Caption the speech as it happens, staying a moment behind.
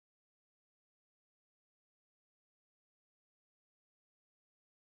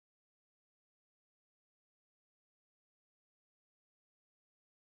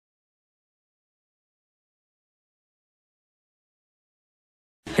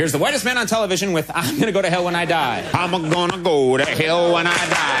Here's the whitest man on television with I'm gonna go to hell when I die. I'm gonna go to hell when I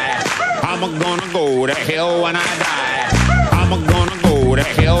die. I'm gonna go to hell when I die. I'm gonna go to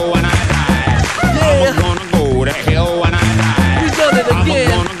hell when I die. I'm gonna go to hell when I die. We done it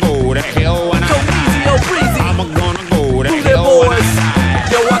again. I'm gonna go to hell when I die. Easy, oh breezy. I'm gonna go to hell when I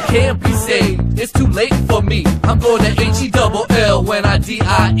die. Yo, I can't be saved. It's too late for me. I'm going to H-E-double-L when I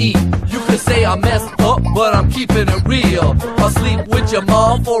D-I-E. You could say I messed up, but I'm keeping it real. I'll sleep with your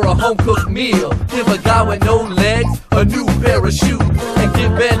mom for a home-cooked meal. Give a guy with no legs a new pair of shoes. And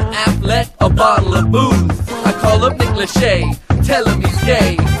give Ben Affleck a bottle of booze. I call up Nick Lachey, tell him he's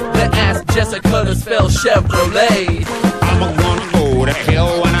gay. Then ask Jessica to spell Chevrolet. I'm gonna go to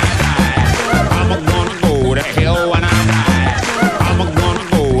hell when I